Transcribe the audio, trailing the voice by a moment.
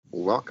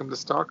Welcome to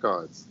Stock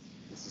Odds.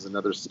 This is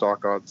another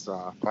Stock Odds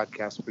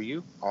podcast for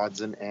you. Odds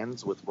and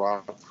Ends with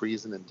Rob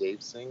Friesen and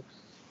Dave Singh.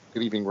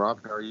 Good evening, Rob.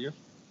 How are you?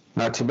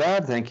 Not too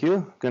bad, thank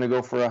you. Going to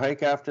go for a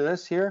hike after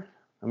this here.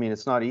 I mean,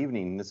 it's not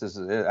evening. This is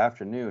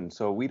afternoon.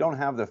 So we don't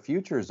have the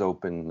futures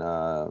open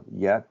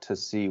yet to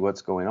see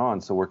what's going on.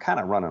 So we're kind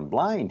of running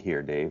blind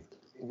here, Dave.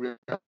 We're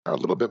a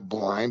little bit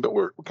blind, but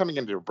we're coming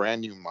into a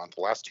brand new month,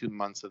 the last 2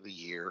 months of the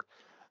year.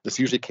 This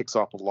usually kicks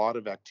off a lot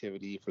of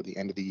activity for the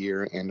end of the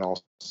year and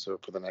also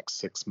for the next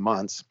 6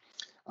 months,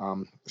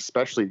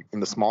 especially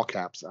in the small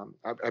caps.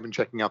 I've been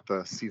checking out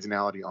the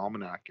seasonality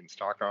almanac in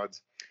Stock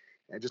Odds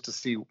just to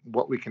see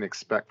what we can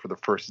expect for the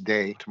first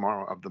day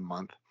tomorrow of the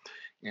month.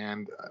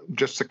 And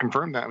just to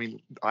confirm that, I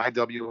mean,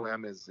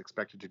 IWM is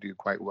expected to do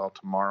quite well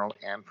tomorrow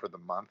and for the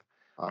month.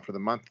 For the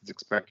month, it's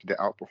expected to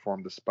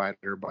outperform the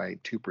Spider by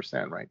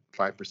 2%, right?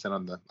 5%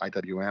 on the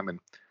IWM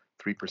and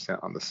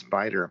 3% on the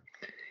Spider.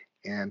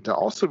 And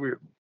also, we're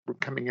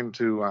coming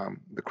into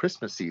the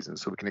Christmas season,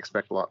 so we can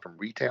expect a lot from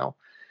retail.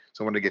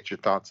 So I want to get your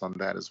thoughts on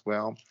that as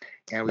well.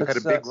 And we've had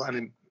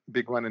a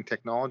big run in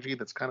technology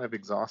that's kind of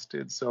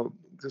exhausted. So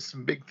there's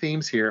some big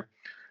themes here.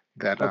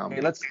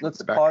 Okay, let's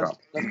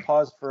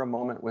pause for a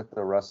moment with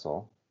the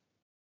Russell,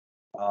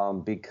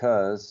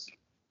 because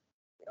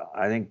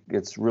I think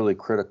it's really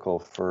critical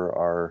for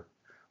our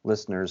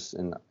listeners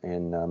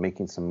in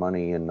making some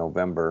money in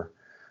November,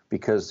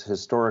 because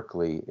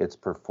historically it's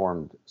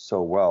performed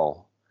so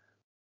well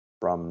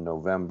from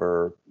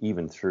November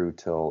even through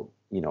till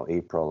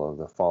April of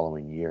the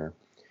following year.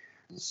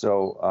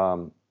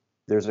 So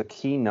there's a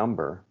key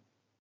number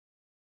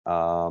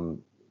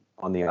on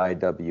the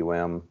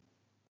IWM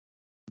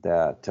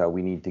that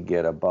we need to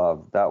get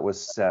above. That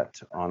was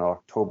set on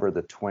October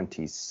the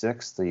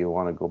 26th. So you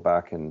want to go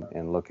back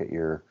and look at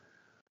your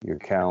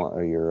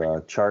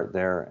chart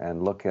there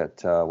and look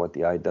at what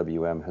the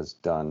IWM has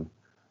done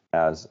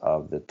as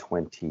of the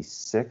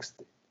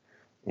 26th.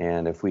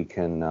 And if we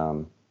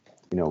can,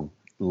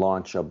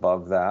 launch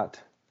above that,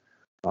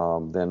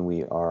 then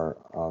we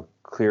are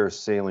clear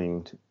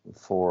sailing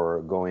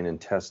for going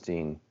and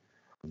testing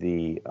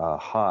the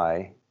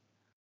high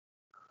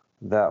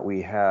that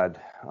we had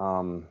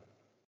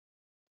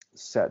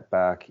set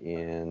back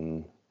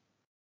in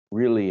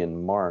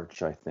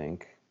March, I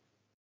think,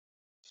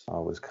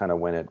 was kind of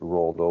when it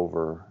rolled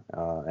over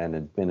and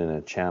had been in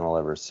a channel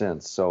ever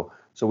since. So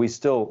we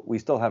still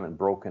haven't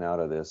broken out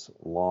of this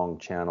long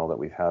channel that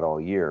we've had all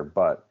year.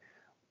 But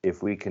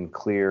if we can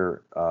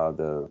clear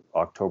the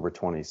October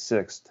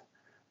 26th,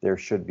 there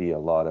should be a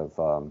lot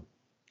of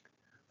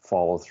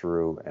follow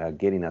through,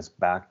 getting us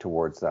back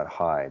towards that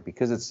high,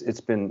 because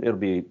it'll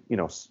be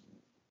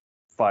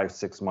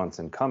 5-6 months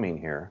in coming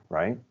here,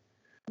 right?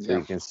 So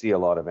you can see a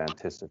lot of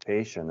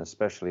anticipation,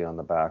 especially on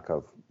the back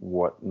of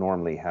what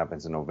normally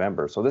happens in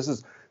November. So this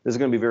is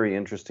going to be very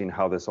interesting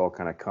how this all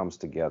kind of comes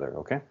together.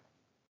 Okay.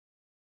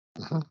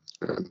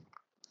 Good.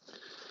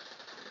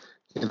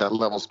 And that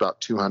level's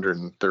about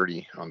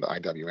 230 on the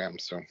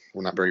IWM, so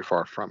we're not very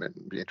far from it.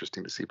 It'd be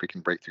interesting to see if we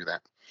can break through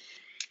that.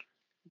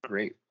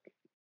 Great.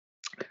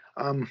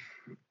 How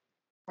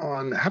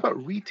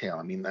about retail?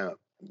 I mean,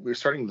 we're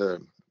starting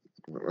the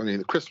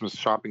Christmas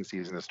shopping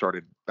season has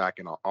started back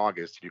in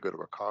August if you go to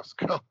a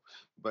Costco,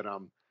 but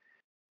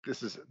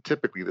this is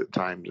typically the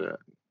time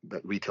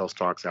that retail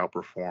stocks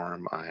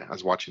outperform. I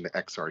was watching the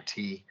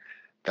XRT.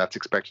 That's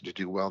expected to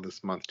do well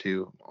this month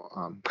too,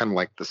 kind of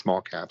like the small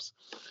caps.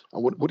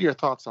 What are your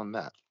thoughts on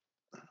that?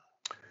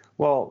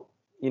 Well,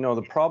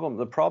 the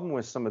problem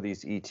with some of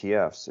these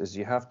ETFs is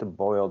you have to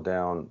boil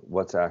down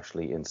what's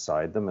actually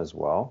inside them as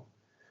well.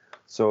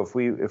 So if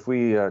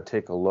we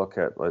take a look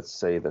at, let's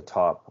say, the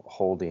top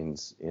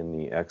holdings in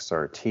the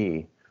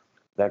XRT,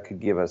 that could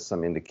give us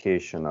some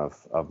indication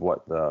of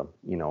what the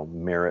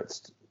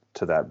merits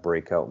to that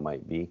breakout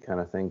might be,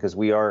 kind of thing, because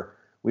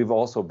we've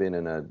also been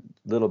in a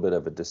little bit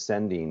of a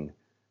descending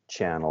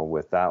channel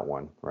with that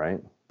one,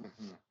 right?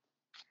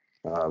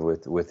 Mm-hmm.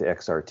 With the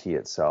XRT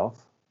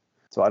itself.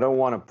 So I don't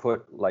want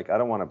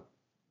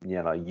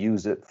to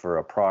use it for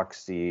a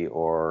proxy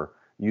or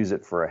use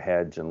it for a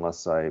hedge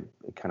unless I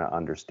kind of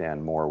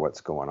understand more what's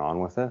going on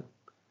with it.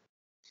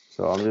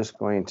 So I'm just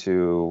going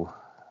to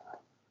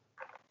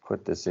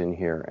put this in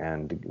here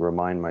and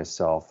remind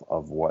myself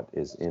of what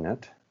is in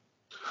it.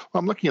 Well,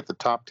 I'm looking at the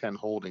top 10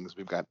 holdings.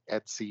 We've got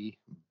Etsy,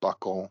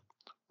 Buckle,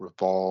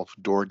 Revolve,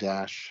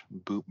 DoorDash,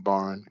 Boot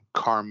Barn,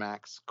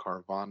 CarMax,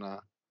 Carvana,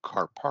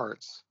 Car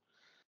Parts,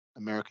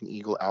 American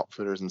Eagle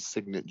Outfitters, and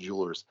Signet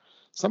Jewelers.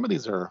 Some of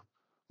these are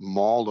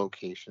mall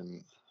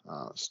location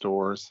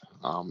stores.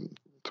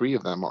 3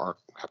 of them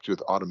have to do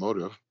with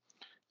automotive,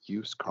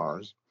 used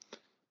cars.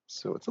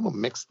 So it's a little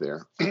mixed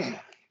there.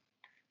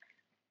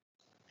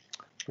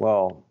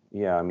 Well,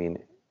 yeah, I mean,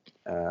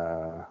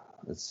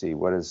 let's see,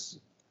 what is...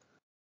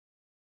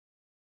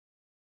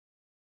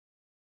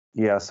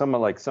 Yeah, some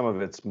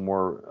of it's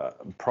more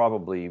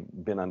probably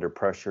been under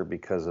pressure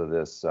because of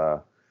this,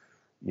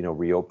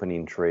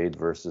 reopening trade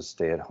versus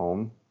stay at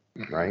home,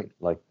 mm-hmm. right?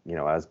 Like,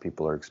 as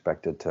people are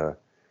expected to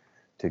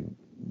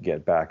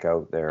get back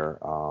out there,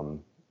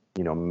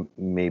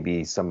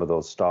 maybe some of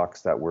those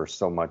stocks that were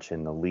so much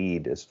in the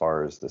lead as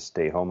far as the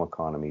stay-home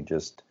economy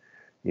just,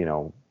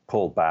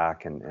 pulled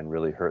back and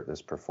really hurt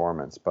this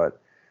performance. But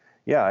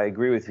yeah, I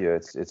agree with you.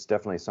 It's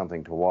definitely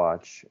something to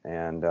watch.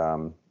 And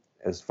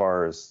as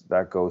far as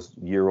that goes,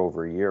 year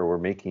over year, we're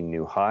making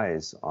new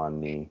highs on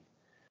the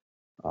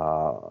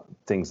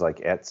things like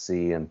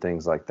Etsy and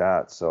things like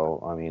that.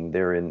 So I mean,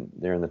 they're in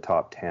the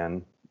top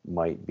 10.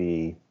 Might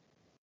be,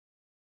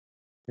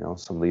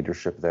 some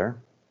leadership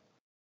there.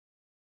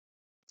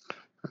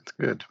 That's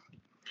good.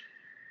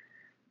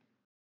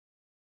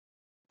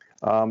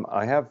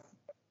 I have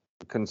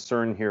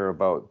concern here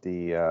about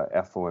the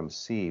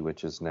FOMC,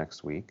 which is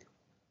next week.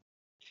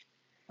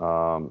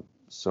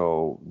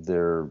 So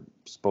they're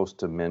supposed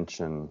to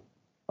mention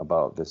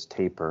about this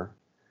taper,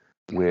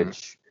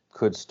 which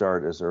could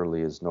start as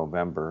early as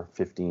November,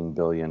 15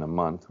 billion a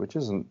month, which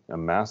isn't a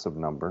massive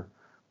number,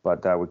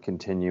 but that would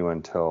continue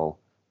until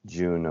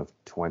June of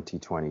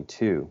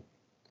 2022.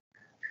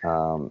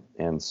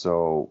 And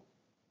so,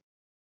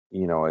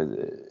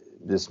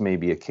 this may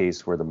be a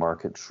case where the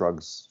market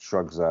shrugs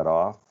that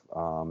off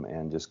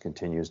and just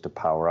continues to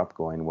power up,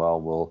 going,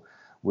 well,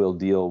 we'll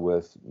deal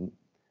with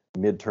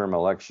midterm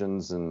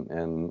elections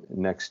and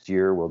next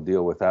year we'll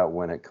deal with that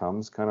when it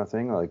comes, kind of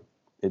thing. Like,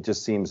 it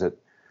just seems that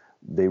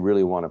they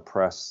really want to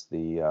press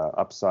the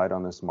upside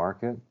on this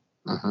market.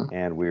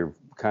 And we're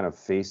kind of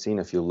facing,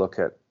 if you look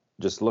at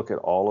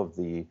all of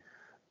the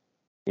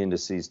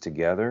indices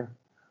together,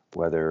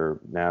 whether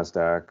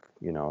NASDAQ,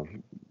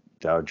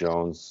 Dow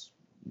Jones,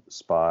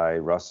 SPY,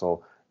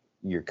 Russell,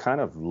 you're kind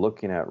of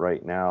looking at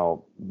right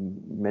now,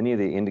 many of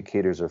the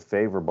indicators are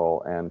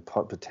favorable and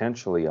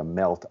potentially a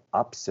melt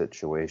up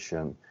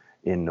situation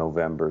in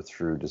November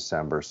through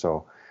December.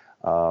 So,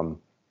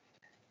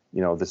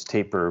 this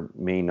taper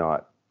may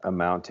not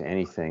amount to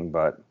anything,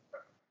 but,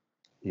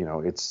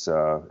 it's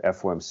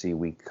FOMC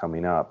week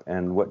coming up.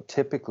 And what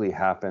typically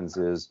happens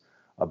is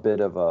a bit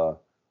of a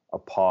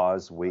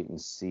pause, wait and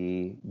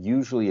see,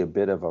 usually a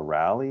bit of a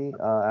rally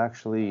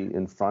actually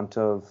in front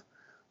of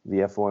the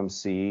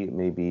FOMC,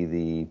 maybe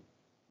the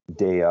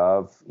day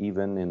of,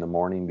 even in the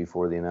morning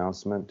before the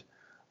announcement.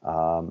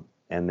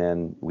 And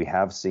then we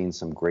have seen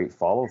some great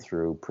follow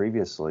through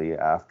previously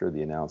after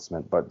the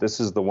announcement, but this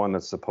is the one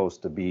that's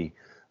supposed to be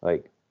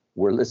like,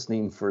 we're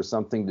listening for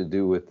something to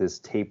do with this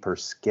taper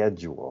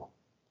schedule,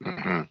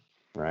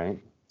 right?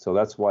 So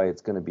that's why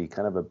it's going to be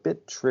kind of a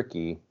bit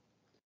tricky.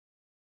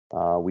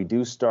 We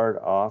do start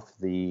off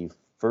the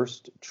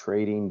first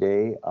trading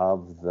day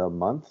of the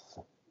month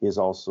is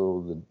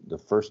also the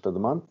first of the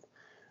month,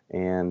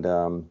 and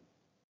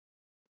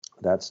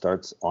that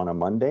starts on a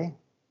Monday.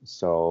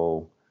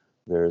 So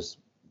there's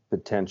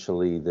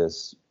potentially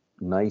this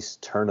nice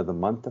turn of the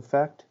month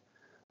effect.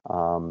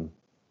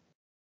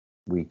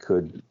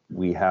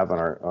 We have on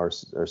our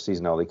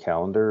seasonality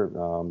calendar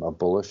a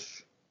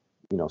bullish,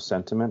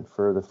 sentiment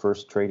for the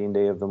first trading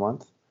day of the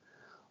month.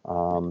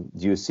 Do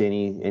you see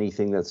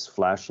anything that's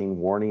flashing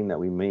warning that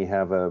we may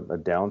have a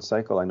down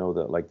cycle? I know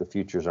that like the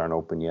futures aren't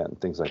open yet and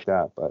things like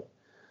that, but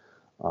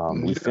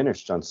we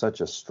finished on such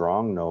a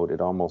strong note.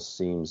 It almost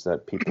seems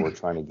that people were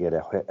trying to get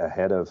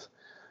ahead of,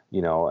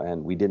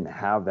 and we didn't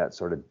have that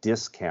sort of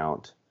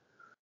discount.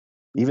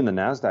 Even the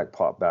NASDAQ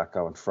popped back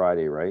on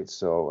Friday, right?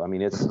 So, I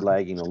mean, it's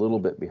lagging a little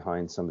bit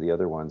behind some of the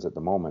other ones at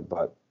the moment,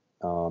 but,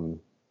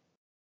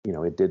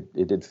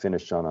 it did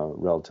finish on a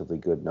relatively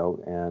good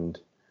note, and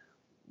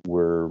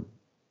we're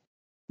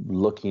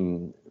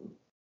looking,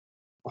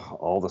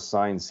 all the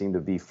signs seem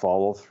to be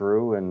follow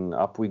through, and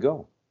up we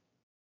go.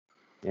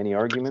 Any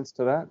arguments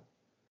to that?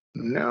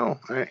 No,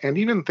 and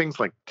even things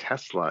like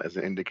Tesla as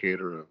an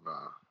indicator of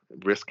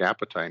risk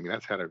appetite. I mean,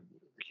 that's had a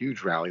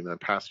huge rally in the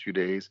past few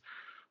days,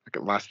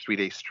 like a last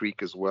 3-day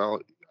streak as well.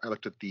 I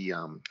looked at the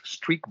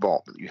streak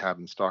vault that you have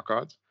in Stock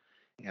Odds,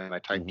 and I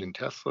typed in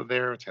Tesla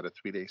there. It's had a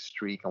 3-day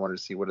streak. I wanted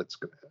to see what it's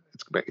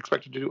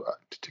expected to do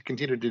to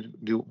continue to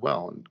do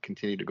well and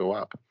continue to go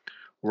up.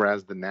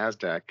 Whereas the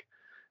NASDAQ,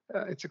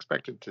 it's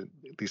expected to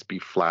at least be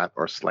flat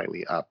or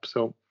slightly up.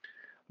 So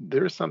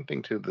there is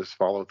something to this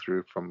follow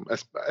through from, I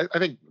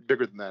think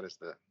bigger than that is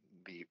the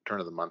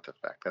turn of the month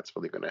effect. That's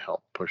really going to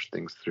help push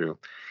things through.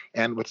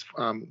 And what's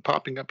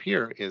popping up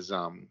here is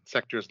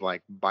sectors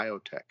like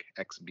biotech,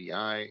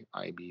 XBI,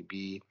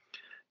 IBB.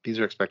 These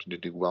are expected to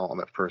do well on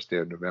the first day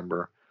of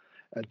November.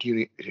 Do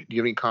you have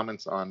any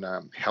comments on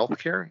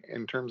healthcare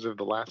in terms of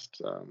the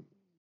last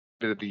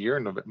bit of the year,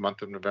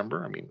 month of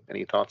November? I mean,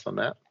 any thoughts on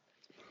that?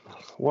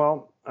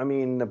 Well, I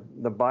mean,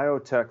 the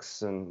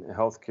biotechs and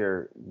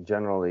healthcare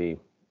generally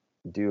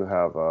do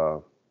have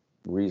a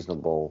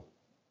reasonable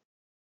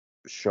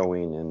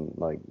showing in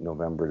like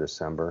November,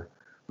 December.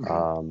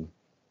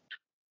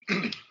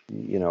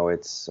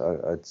 It's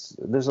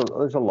there's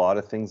a lot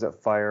of things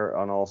that fire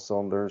on all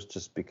cylinders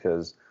just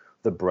because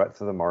the breadth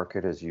of the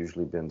market has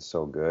usually been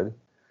so good.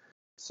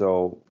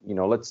 So,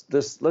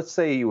 let's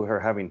say you are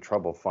having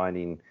trouble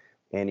finding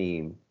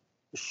any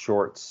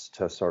shorts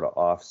to sort of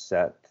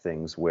offset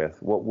things with.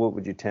 What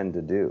would you tend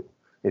to do?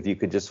 if you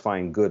could just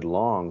find good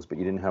longs, but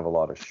you didn't have a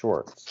lot of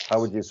shorts? How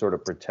would you sort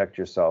of protect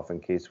yourself in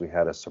case we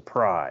had a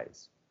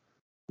surprise?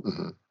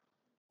 Hmm.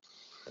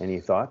 Any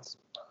thoughts?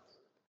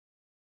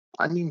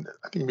 I mean,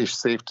 I think it'd be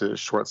safe to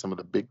short some of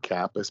the big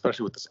cap,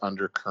 especially with this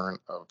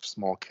undercurrent of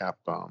small cap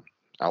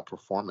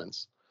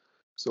outperformance.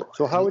 So,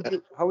 So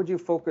how would you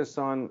focus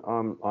on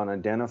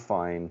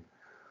identifying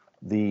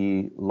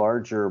the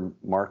larger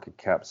market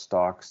cap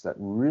stocks that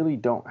really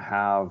don't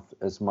have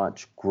as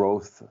much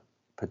growth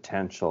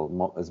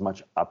potential, as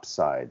much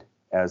upside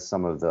as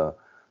some of the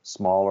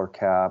smaller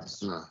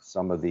caps,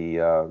 some of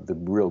the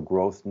real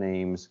growth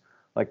names?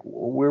 Like,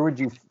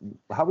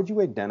 how would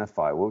you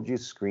identify, what would you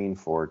screen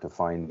for to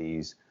find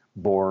these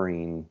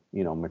boring,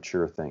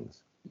 mature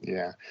things?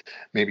 yeah,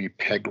 maybe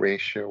PEG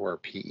ratio or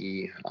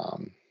PE,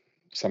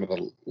 some of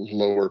the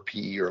lower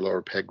PE or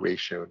lower PEG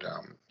ratioed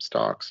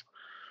stocks.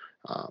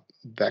 Uh,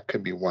 that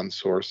could be one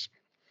source.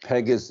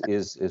 PEG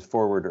is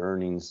forward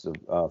earnings of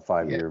Yeah,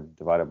 5-year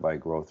divided by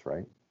growth,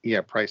 right?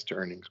 yeah, price to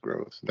earnings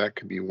growth. That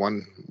could be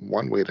one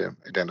way to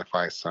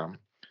identify some,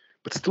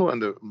 but still in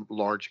the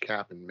large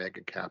cap and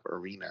mega cap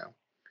arena.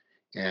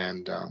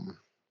 And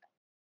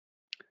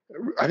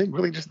I think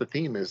really just the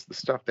theme is the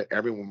stuff that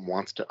everyone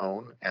wants to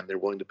own and they're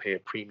willing to pay a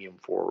premium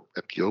for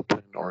at the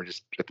open or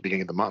just at the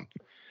beginning of the month.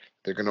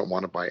 They're going to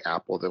want to buy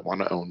Apple. They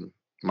want to own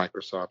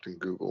Microsoft and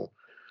Google.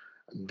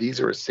 These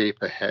are as safe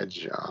a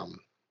hedge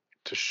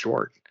to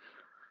short,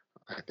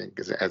 I think,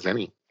 as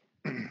any.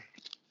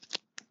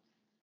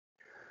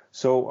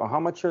 So how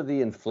much are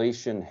the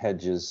inflation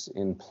hedges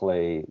in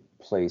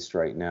placed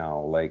right now?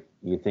 Like,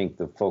 you think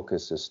the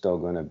focus is still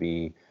going to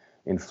be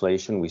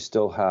inflation? We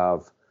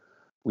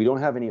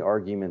don't have any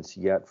arguments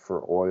yet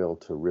for oil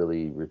to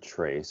really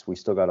retrace. We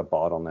still got a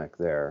bottleneck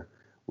there.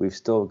 We've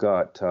still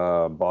got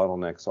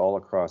bottlenecks all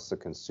across the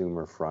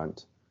consumer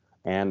front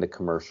and the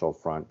commercial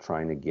front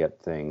trying to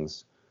get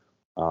things.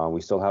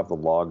 We still have the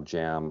log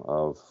jam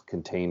of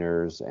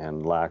containers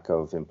and lack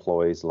of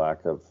employees,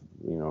 lack of,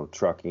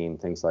 trucking,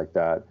 things like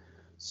that.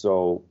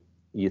 So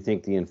you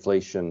think the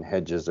inflation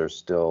hedges are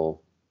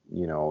still,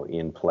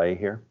 in play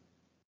here?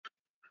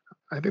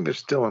 I think they're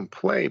still in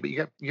play, but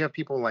you have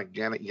people like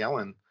Janet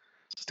Yellen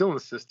still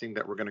insisting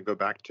that we're going to go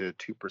back to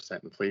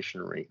 2%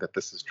 inflation rate, that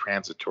this is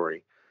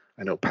transitory.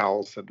 I know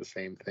Powell said the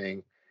same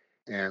thing,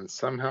 and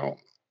somehow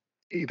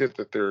either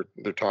that they're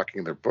talking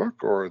in their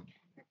book or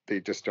they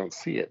just don't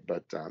see it,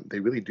 but they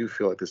really do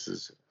feel like this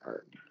is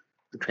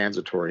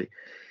transitory.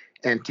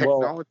 And Well,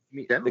 technology in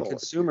the general, if you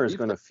consumer is read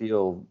going to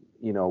feel,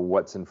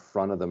 what's in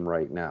front of them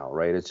right now,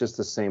 right? It's just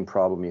the same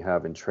problem you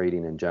have in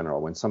trading in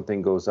general. When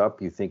something goes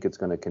up, you think it's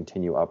going to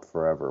continue up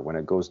forever. When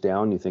it goes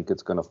down, you think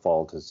it's going to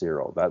fall to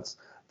zero. That's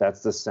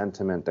the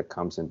sentiment that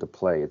comes into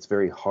play. It's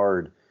very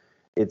hard.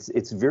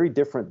 It's very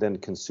different than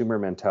consumer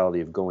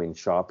mentality of going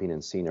shopping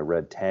and seeing a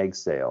red tag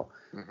sale.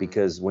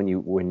 Because when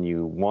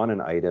you want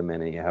an item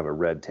and you have a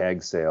red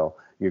tag sale,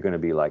 you're going to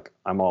be like,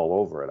 I'm all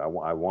over it. I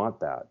want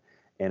that.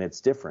 And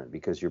it's different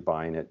because you're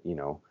buying it,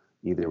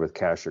 either with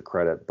cash or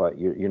credit, but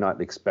you're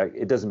not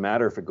it doesn't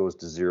matter if it goes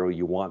to zero,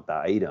 you want the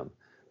item.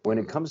 When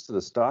it comes to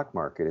the stock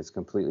market, it's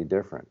completely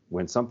different.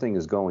 When something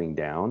is going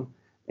down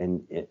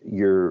and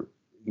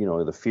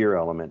the fear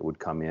element would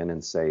come in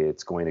and say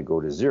it's going to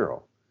go to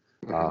zero.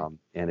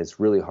 And it's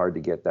really hard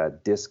to get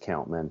that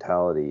discount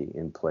mentality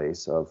in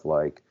place of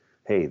like,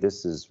 hey,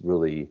 this is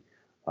really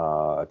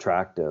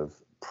attractive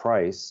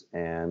price,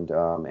 and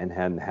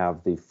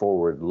have the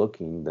forward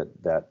looking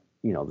that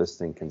this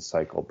thing can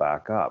cycle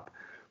back up.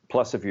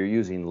 Plus, if you're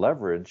using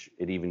leverage,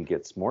 it even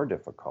gets more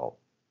difficult,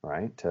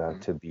 right?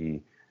 To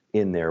be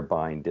in there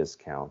buying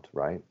discount,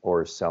 right?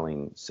 Or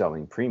selling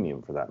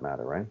premium for that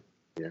matter, right?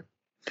 Yeah.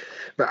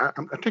 But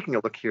I'm taking a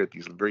look here at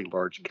these very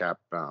large cap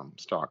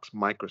stocks: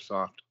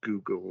 Microsoft,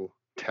 Google,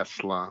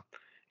 Tesla,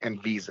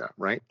 and Visa,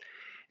 right?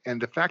 And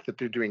the fact that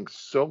they're doing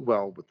so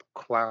well with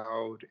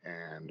cloud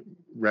and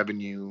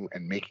revenue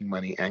and making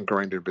money and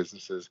growing their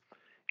businesses,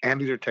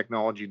 and these are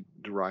technology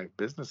derived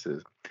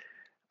businesses,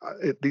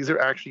 these are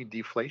actually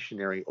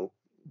deflationary a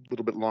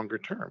little bit longer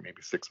term,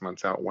 maybe 6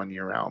 months out, 1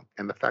 year out.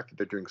 And the fact that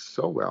they're doing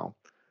so well,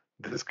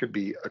 this could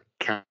be a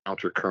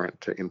counter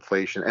current to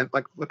inflation. And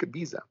like, look at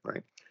Visa,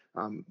 right?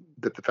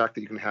 That the fact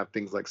that you can have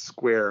things like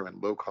Square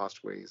and low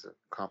cost ways of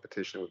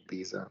competition with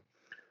Visa,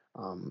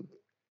 um,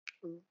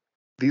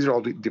 these are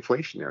all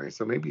deflationary.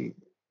 So maybe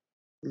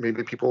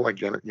people like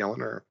Janet Yellen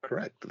are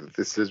correct. That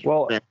this is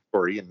Well,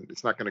 transitory and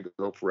it's not going to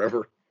go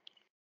forever.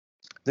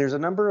 there's a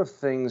number of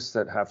things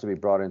that have to be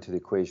brought into the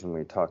equation when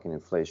you're talking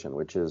inflation,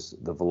 which is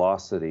the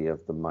velocity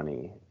of the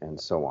money and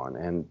so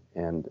on.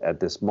 And at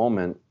this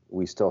moment,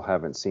 we still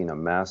haven't seen a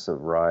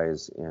massive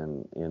rise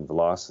in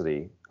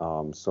velocity.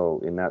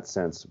 So in that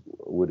sense,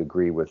 would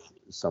agree with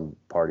some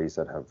parties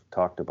that have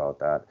talked about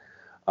that.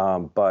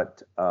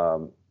 But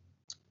the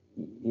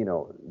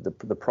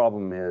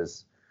problem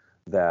is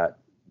that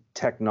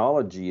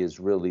technology is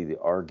really the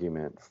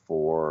argument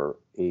for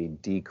a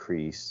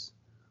decrease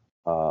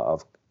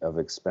of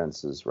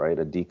expenses, right?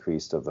 A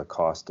decrease of the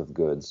cost of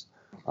goods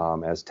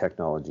as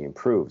technology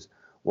improves.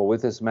 Well,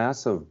 with this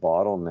massive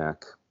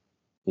bottleneck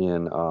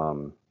in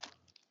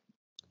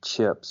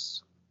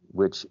chips,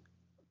 which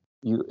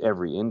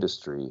every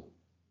industry,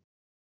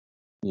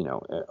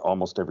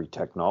 almost every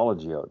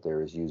technology out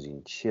there is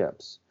using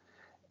chips.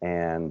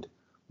 And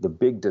the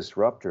big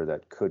disruptor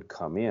that could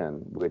come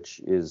in,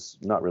 which is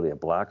not really a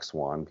black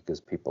swan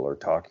because people are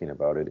talking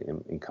about it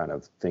in kind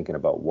of thinking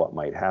about what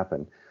might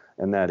happen,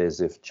 and that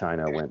is if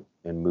China went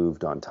and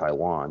moved on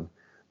Taiwan.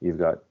 You've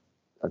got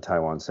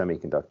Taiwan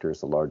Semiconductor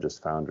is the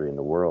largest foundry in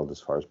the world as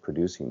far as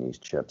producing these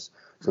chips.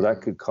 So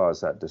that could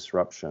cause that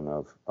disruption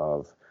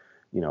of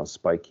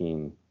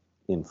spiking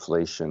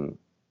inflation,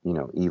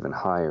 even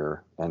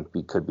higher, and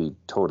could be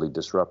totally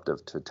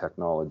disruptive to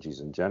technologies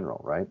in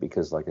general, right?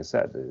 Because like I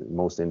said,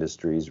 most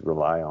industries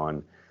rely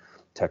on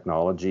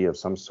technology of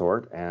some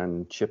sort,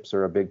 and chips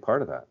are a big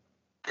part of that.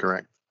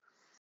 Correct.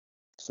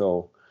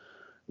 So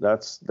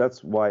that's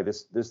why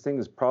this thing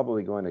is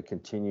probably going to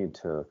continue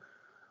to,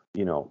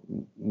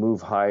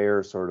 move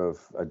higher, sort of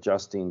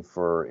adjusting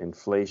for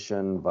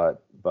inflation,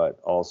 but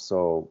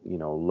also,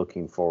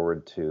 looking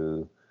forward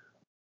to,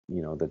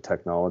 the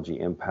technology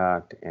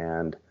impact.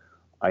 And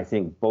I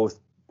think both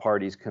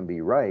parties can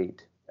be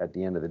right at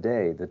the end of the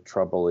day. The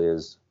trouble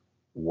is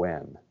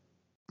when,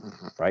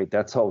 right?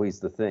 That's always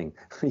the thing.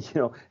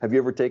 Have you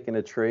ever taken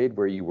a trade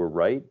where you were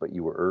right, but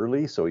you were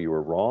early, so you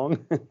were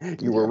wrong?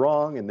 You were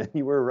wrong, and then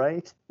you were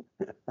right?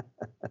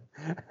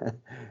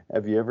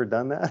 Have you ever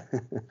done that?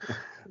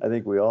 I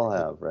think we all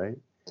have, right?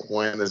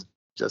 When is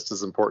just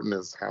as important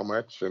as how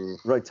much and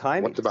right.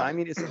 Timing. What to buy.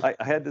 Timing is. I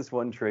had this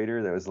one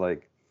trader that was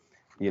like,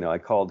 I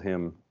called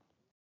him.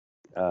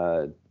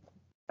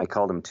 I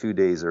called him 2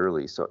 days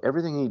early. So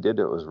everything he did,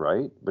 it was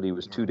right, but he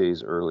was 2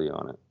 days early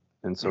on it.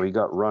 And so he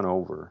got run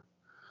over.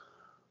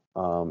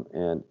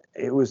 And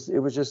it was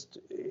just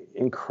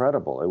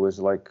incredible. It was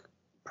like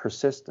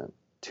persistent.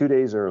 2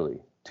 days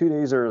early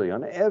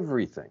on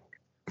everything.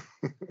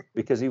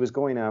 Because he was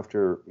going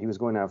after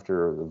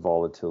the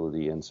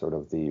volatility and sort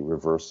of the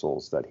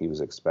reversals that he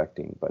was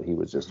expecting, but he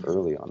was just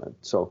early on it.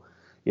 So,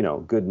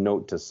 good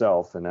note to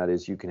self, and that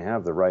is you can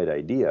have the right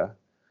idea,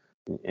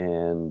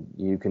 and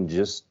you can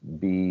just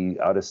be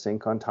out of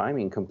sync on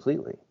timing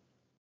completely.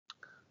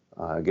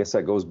 I guess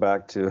that goes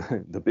back to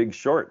The Big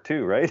Short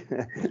too, right?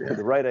 Yeah.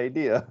 The right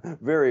idea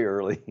very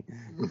early.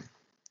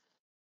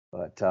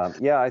 But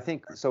I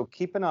think so.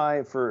 Keep an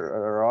eye for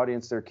our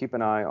audience there. Keep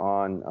an eye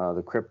on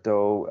the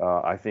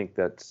crypto. I think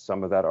that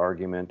some of that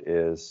argument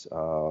is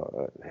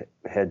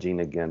hedging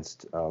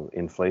against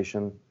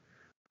inflation.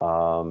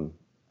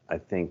 I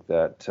think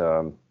that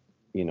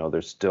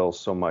there's still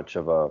so much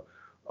of a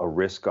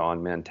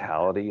risk-on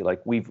mentality.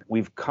 Like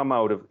we've come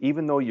out of,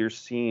 even though you're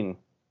seeing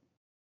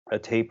a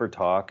taper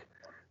talk,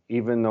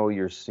 even though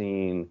you're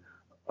seeing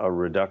a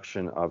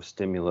reduction of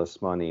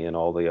stimulus money and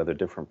all the other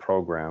different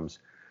programs,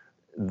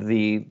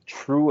 the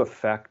true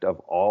effect of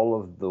all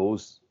of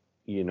those,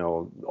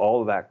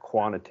 all of that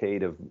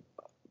quantitative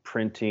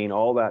printing,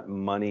 all that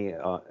money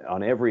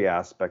on every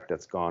aspect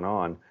that's gone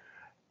on,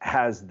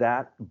 has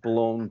that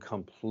blown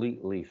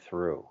completely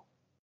through,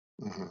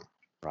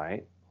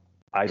 right?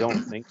 I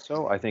don't think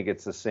so. I think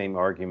it's the same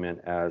argument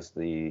as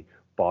the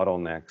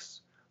bottlenecks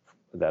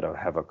that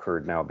have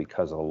occurred now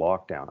because of the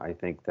lockdown. I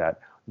think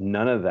that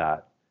none of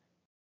that,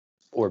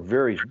 or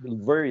very,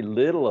 very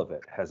little of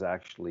it, has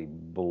actually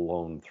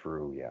blown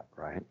through yet,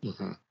 right?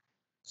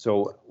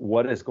 So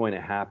what is going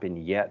to happen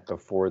yet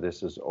before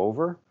this is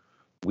over?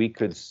 We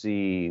could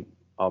see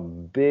a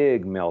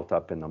big melt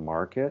up in the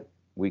market.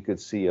 We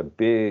could see a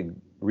big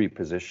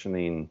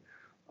repositioning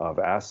of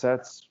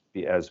assets.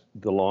 As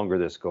the longer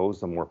this goes,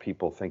 the more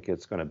people think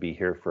it's going to be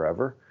here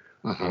forever.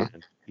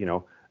 And,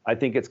 I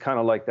think it's kind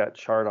of like that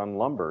chart on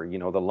lumber.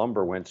 The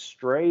lumber went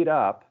straight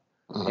up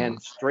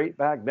and straight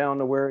back down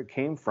to where it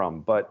came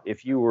from. But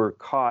if you were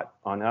caught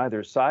on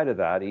either side of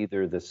that,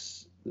 either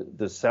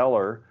the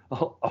seller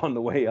on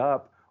the way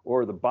up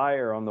or the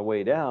buyer on the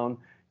way down,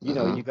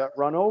 you got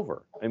run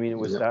over. I mean, it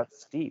was that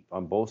steep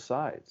on both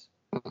sides.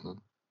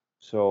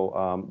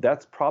 So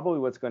that's probably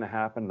what's going to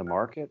happen. The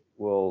market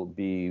will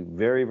be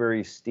very,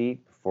 very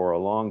steep for a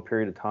long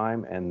period of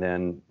time. And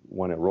then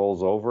when it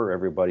rolls over,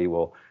 everybody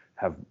will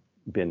have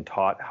been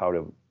taught how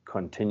to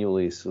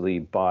continuously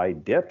buy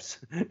dips.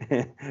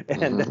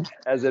 And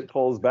as it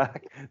pulls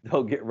back,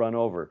 they'll get run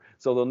over.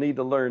 So they'll need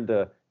to learn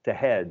to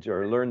hedge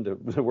or learn to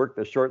work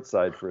the short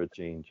side for a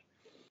change.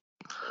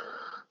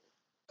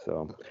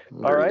 So,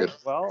 all right. Good.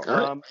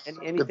 Well,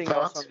 anything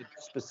else on the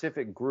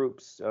specific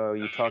groups?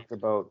 You talked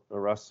about,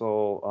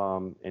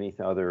 Russell,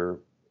 anything other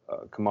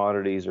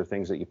commodities or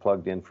things that you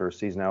plugged in for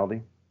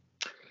seasonality?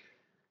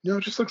 No,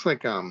 it just looks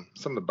like some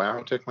of the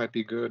biotech might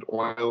be good.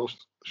 Oil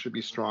should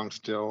be strong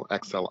still.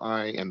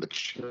 XLI and the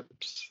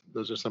chips.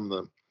 Those are some of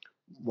the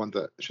ones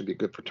that should be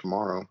good for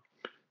tomorrow.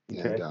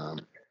 Okay.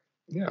 And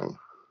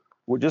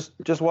well,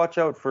 just watch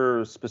out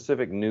for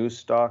specific news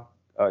stock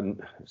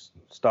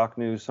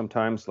news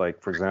sometimes.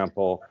 Like, for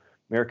example,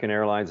 American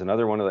Airlines,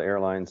 another one of the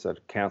airlines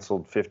that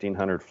canceled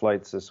 1,500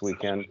 flights this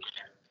weekend.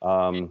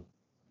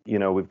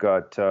 We've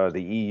got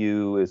the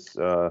EU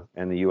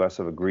and the US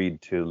have agreed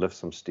to lift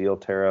some steel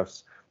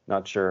tariffs.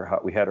 Not sure how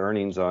we had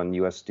earnings on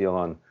U.S. Steel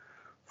on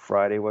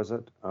Friday, was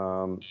it?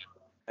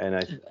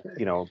 And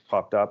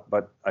popped up.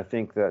 But I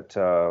think that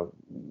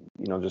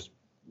just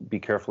be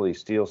careful of these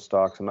steel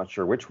stocks. I'm not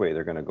sure which way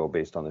they're going to go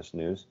based on this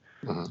news.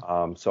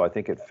 So I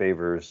think it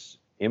favors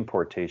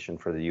importation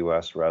for the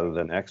U.S. rather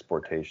than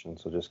exportation.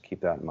 So just keep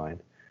that in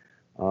mind.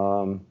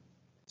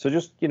 So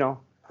just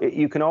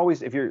you can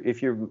always, if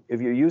you're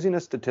using a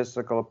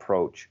statistical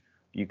approach,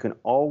 you can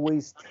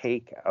always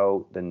take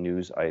out the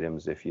news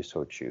items if you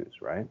so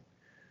choose, right?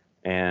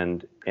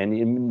 And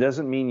it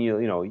doesn't mean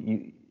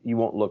you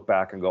won't look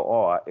back and go,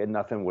 oh,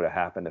 nothing would have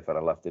happened if I'd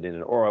have left it in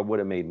it, or I would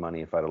have made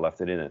money if I'd have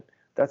left it in it.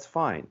 That's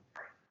fine.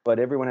 But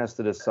everyone has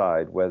to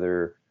decide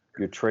whether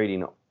you're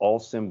trading all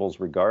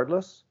symbols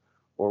regardless,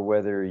 or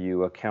whether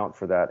you account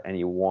for that and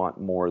you want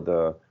more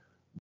the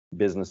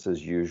business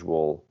as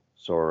usual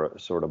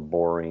sort of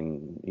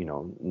boring,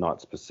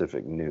 not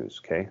specific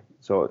news. Okay.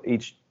 So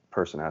each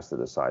person has to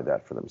decide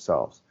that for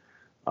themselves.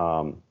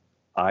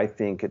 I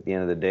think at the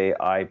end of the day,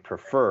 I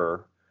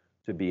prefer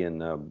to be in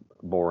the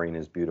boring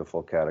is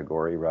beautiful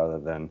category rather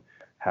than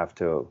have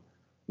to,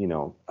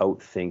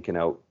 outthink and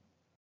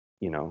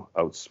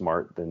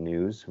outsmart the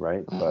news,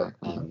 right?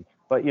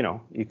 But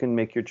you can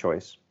make your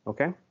choice.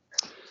 Okay.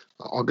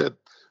 All good.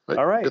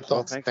 All right. Good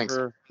thoughts. Well, thanks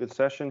for a good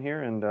session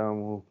here, and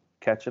we'll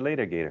catch you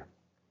later, Gator.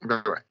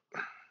 All right.